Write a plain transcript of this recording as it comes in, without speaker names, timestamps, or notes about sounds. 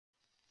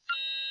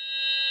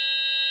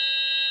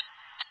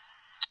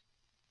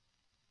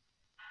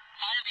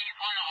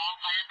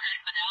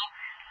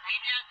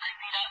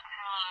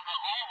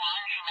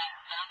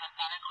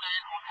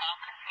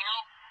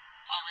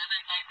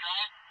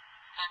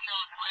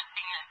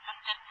requesting your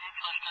assistance due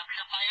to a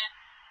structure fire.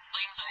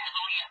 Flames are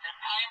heavily at this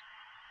time.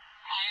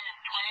 Time is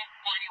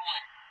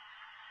 20:41.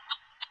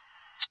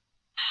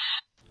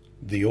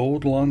 The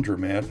old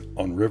laundromat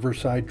on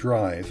Riverside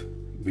Drive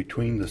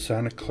between the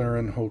Santa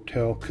Clara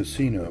Hotel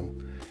Casino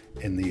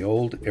and the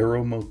old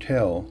Arrow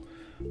Motel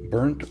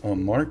burnt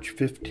on March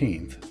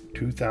 15th,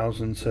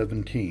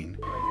 2017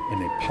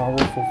 in a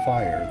powerful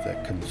fire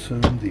that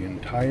consumed the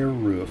entire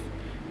roof,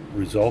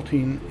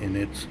 resulting in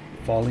its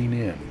falling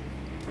in.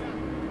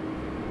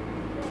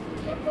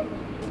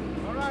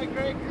 All right,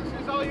 Greg,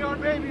 this is all your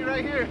baby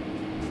right here.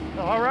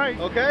 All right.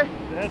 Okay?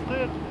 That's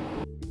it.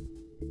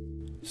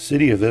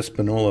 City of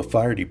Espanola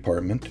Fire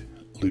Department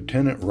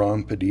Lieutenant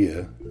Ron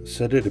Padilla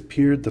said it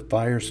appeared the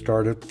fire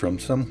started from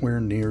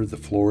somewhere near the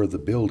floor of the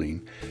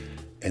building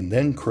and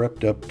then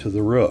crept up to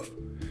the roof,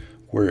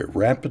 where it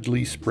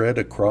rapidly spread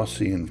across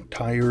the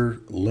entire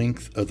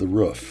length of the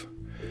roof.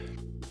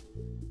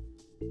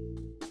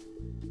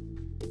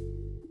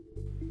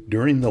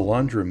 During the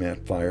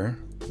laundromat fire,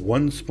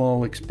 one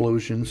small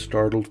explosion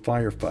startled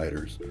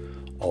firefighters,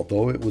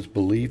 although it was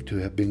believed to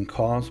have been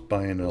caused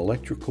by an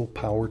electrical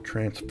power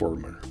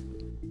transformer.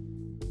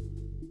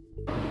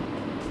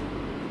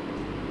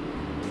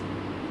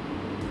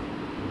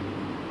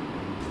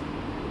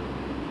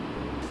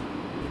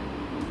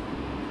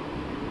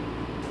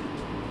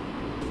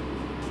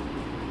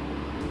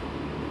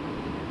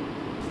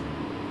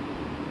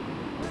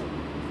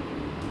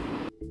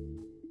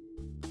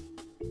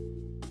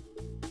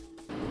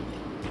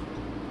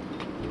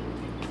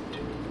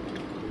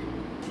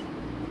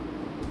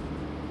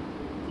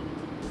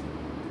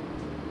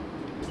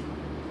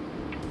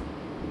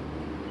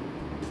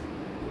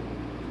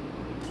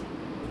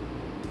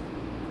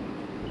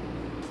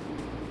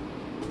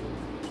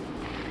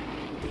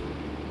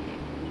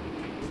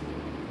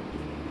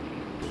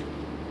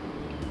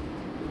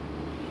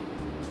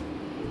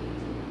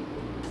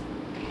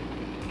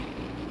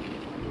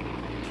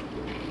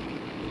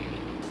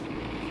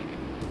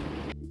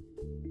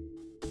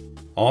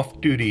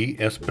 Off-duty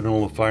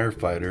Espanola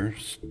firefighter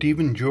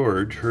Stephen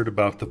George heard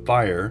about the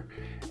fire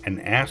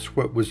and asked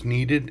what was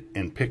needed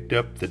and picked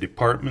up the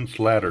department's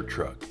ladder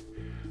truck.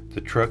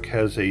 The truck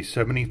has a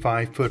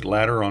 75-foot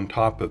ladder on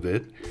top of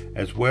it,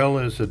 as well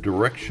as a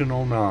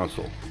directional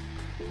nozzle,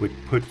 which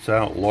puts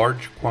out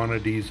large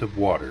quantities of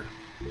water.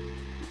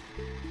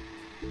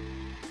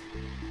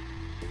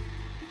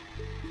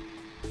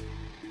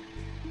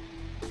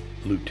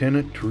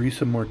 Lieutenant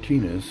Teresa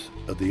Martinez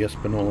of the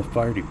Espanola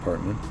Fire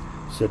Department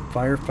said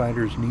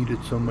firefighters needed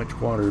so much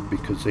water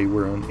because they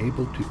were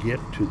unable to get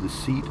to the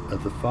seat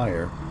of the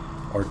fire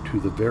or to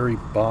the very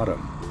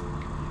bottom.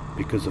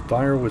 Because the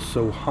fire was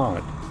so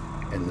hot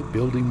and the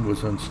building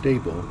was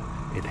unstable,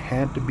 it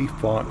had to be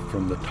fought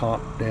from the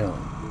top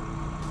down.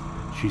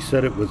 She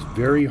said it was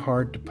very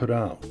hard to put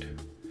out.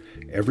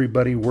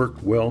 Everybody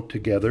worked well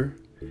together,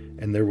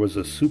 and there was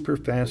a super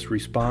fast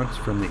response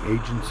from the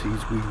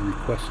agencies we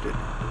requested.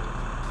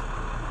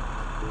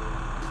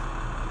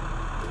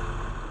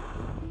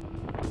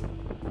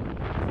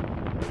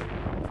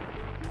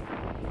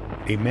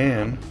 A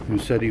man who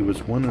said he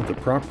was one of the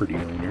property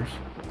owners,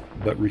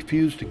 but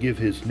refused to give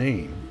his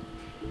name,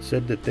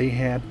 said that they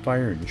had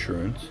fire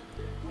insurance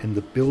and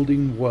the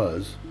building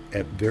was,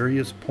 at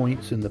various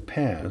points in the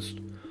past,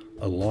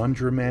 a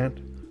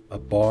laundromat, a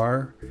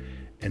bar,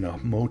 and a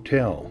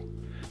motel,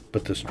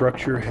 but the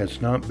structure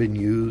has not been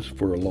used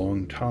for a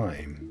long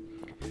time.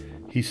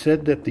 He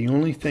said that the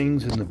only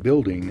things in the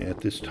building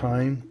at this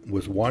time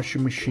was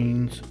washing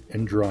machines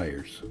and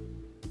dryers.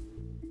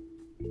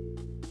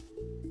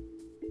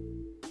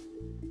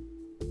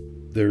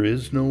 There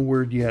is no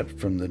word yet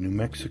from the New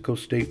Mexico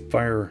State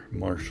Fire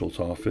Marshal's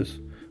office,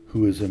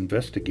 who is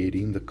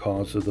investigating the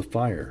cause of the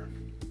fire.